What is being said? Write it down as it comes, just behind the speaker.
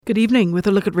Good evening. With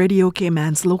a look at Radio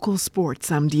Cayman's local sports,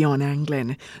 I'm Dion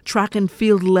Anglin. Track and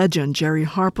field legend Jerry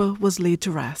Harper was laid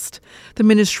to rest. The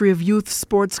Ministry of Youth,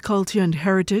 Sports, Culture and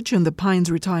Heritage and the Pines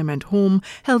Retirement Home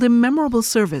held a memorable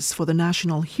service for the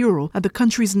national hero at the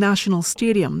country's national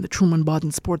stadium, the Truman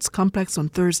Bodden Sports Complex, on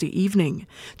Thursday evening.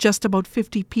 Just about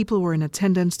 50 people were in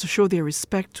attendance to show their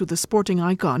respect to the sporting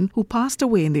icon who passed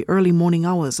away in the early morning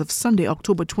hours of Sunday,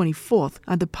 October 24th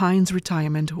at the Pines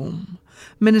Retirement Home.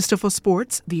 Minister for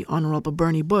Sports, the Honorable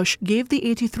Bernie Bush, gave the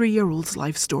 83-year-old's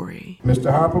life story.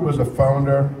 Mr. Harper was a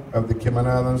founder of the Cayman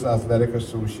Islands Athletic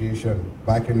Association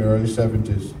back in the early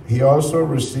 70s. He also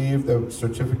received a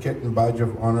certificate and badge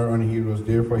of honor on Heroes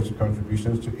Day for his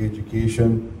contributions to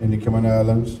education in the Cayman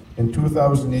Islands. In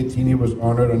 2018, he was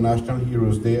honored on National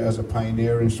Heroes Day as a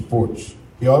pioneer in sports.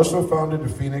 He also founded the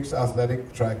Phoenix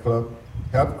Athletic Track Club,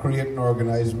 helped create and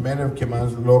organize many of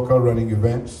Cayman's local running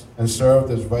events, and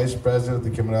served as Vice President of the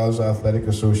Cayman Islands Athletic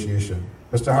Association.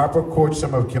 Mr. Harper coached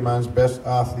some of Cayman's best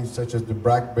athletes, such as the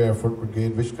Black Barefoot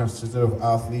Brigade, which consisted of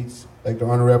athletes like the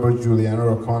Honorable Juliana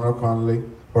O'Connor Connolly,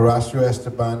 Horacio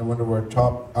Esteban, one of our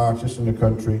top artists in the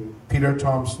country, Peter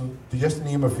Thompson, to just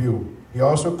name a few. He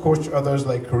also coached others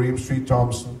like Kareem Street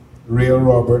Thompson, Rael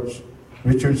Roberts,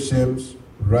 Richard Sims,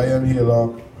 Ryan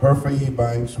Haylock, Herfa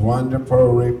Ebanks, Wanda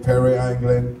Perry, Perry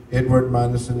Anglin, Edward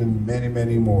Madison, and many,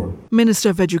 many more. Minister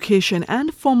of Education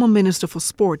and former Minister for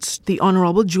Sports, the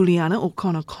Honorable Juliana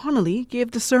O'Connor Connolly,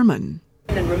 gave the sermon.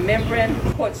 In remembering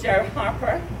Coach Jerry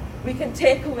Harper, we can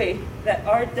take away that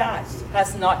our dash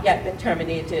has not yet been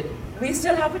terminated. We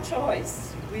still have a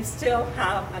choice. We still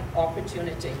have an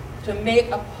opportunity to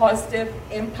make a positive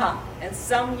impact in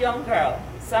some young girl,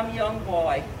 some young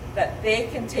boy, that they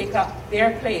can take up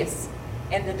their place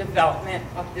in the development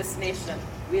of this nation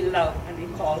we love and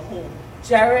we call home.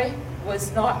 Jerry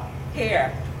was not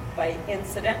here by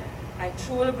incident. I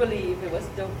truly believe it was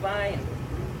divine,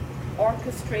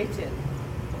 orchestrated,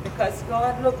 because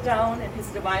God looked down in his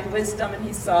divine wisdom and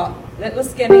he saw little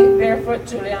skinny barefoot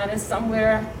Juliana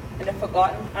somewhere in the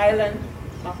forgotten island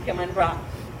of Cayman Rock.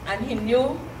 And he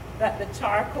knew that the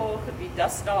charcoal could be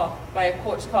dusted off by a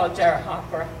coach called Jerry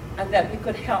Harper, and that we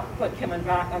could help put Cayman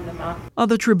back on the map.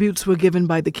 Other tributes were given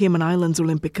by the Cayman Islands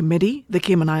Olympic Committee, the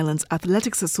Cayman Islands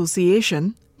Athletics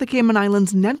Association, the Cayman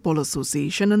Islands Netball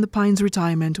Association, and the Pines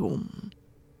Retirement Home.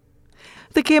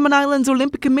 The Cayman Islands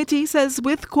Olympic Committee says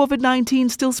with COVID-19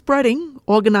 still spreading,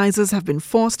 organizers have been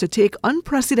forced to take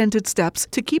unprecedented steps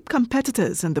to keep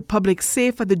competitors and the public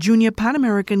safe at the Junior Pan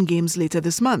American Games later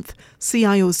this month.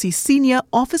 CIOC Senior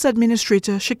Office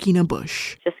Administrator Shakina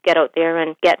Bush. Just get out there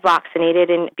and get vaccinated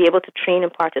and be able to train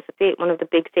and participate. One of the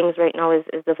big things right now is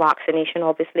the vaccination,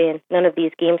 obviously, and none of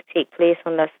these games take place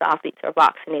unless the athletes are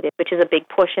vaccinated, which is a big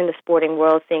push in the sporting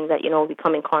world, saying that, we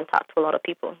come in contact with a lot of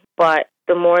people. But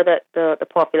the more that the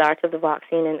popularity of the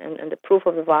vaccine and the proof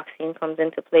of the vaccine comes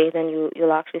into play, then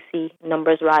you'll actually see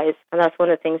numbers rise. And that's one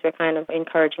of the things we're kind of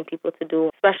encouraging people to do,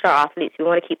 especially our athletes. We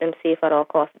want to keep them safe at all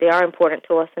costs. They are important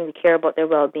to us and we care about their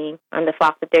well-being. And the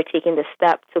fact that they're taking the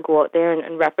step to go out there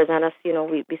and represent us,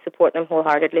 we support them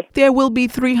wholeheartedly. There will be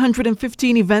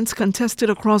 315 events contested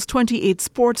across 28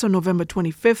 sports on November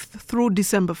 25th through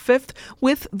December 5th,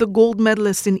 with the gold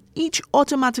medalists in each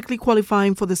automatically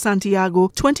qualifying for the Santiago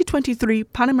 2023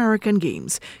 Pan American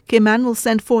Games. Cayman will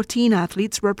send 14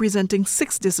 athletes representing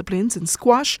 6 disciplines in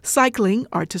squash, cycling,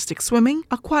 artistic swimming,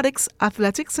 aquatics,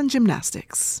 athletics, and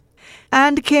gymnastics.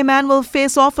 And Cayman will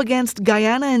face off against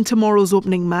Guyana in tomorrow's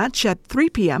opening match at 3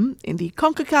 p.m. in the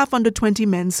CONCACAF Under-20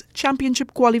 Men's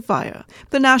Championship Qualifier.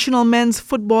 The national men's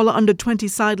football Under-20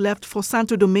 side left for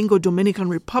Santo Domingo, Dominican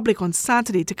Republic on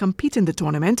Saturday to compete in the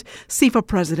tournament. CIFA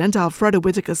President Alfredo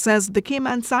Whitaker says the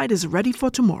Cayman side is ready for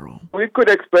tomorrow. We could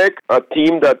expect a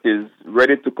team that is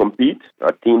ready to compete,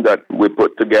 a team that we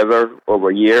put together over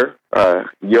a year, a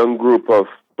young group of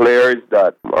players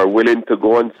that are willing to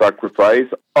go and sacrifice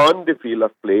on the field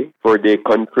of play for their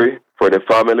country, for their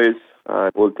families,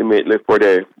 and ultimately for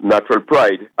their natural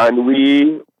pride. And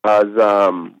we, as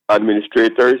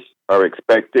administrators, are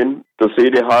expecting to see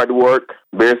the hard work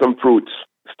bear some fruits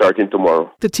starting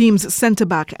tomorrow. The team's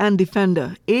centre-back and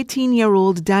defender,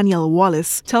 18-year-old Daniel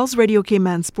Wallace, tells Radio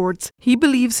Cayman Sports he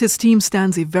believes his team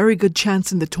stands a very good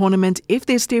chance in the tournament if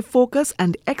they stay focused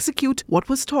and execute what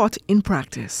was taught in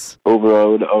practice.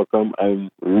 Overall, the outcome, I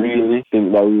really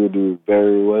think that we will do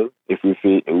very well if we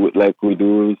feel like we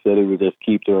do. We said we just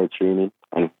keep to our training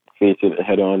and face it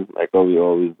head on like how we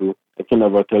always do. I can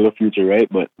never tell the future, right?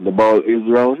 But the ball is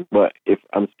round. But if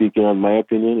I'm speaking on my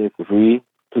opinion, if we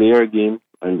play our game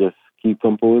and just keep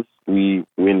composed, we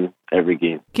win every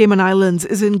game. Cayman Islands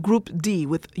is in Group D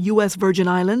with U.S. Virgin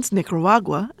Islands,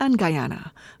 Nicaragua, and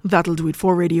Guyana. That'll do it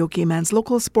for Radio Cayman's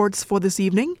local sports for this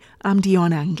evening. I'm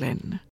Dion Anglin.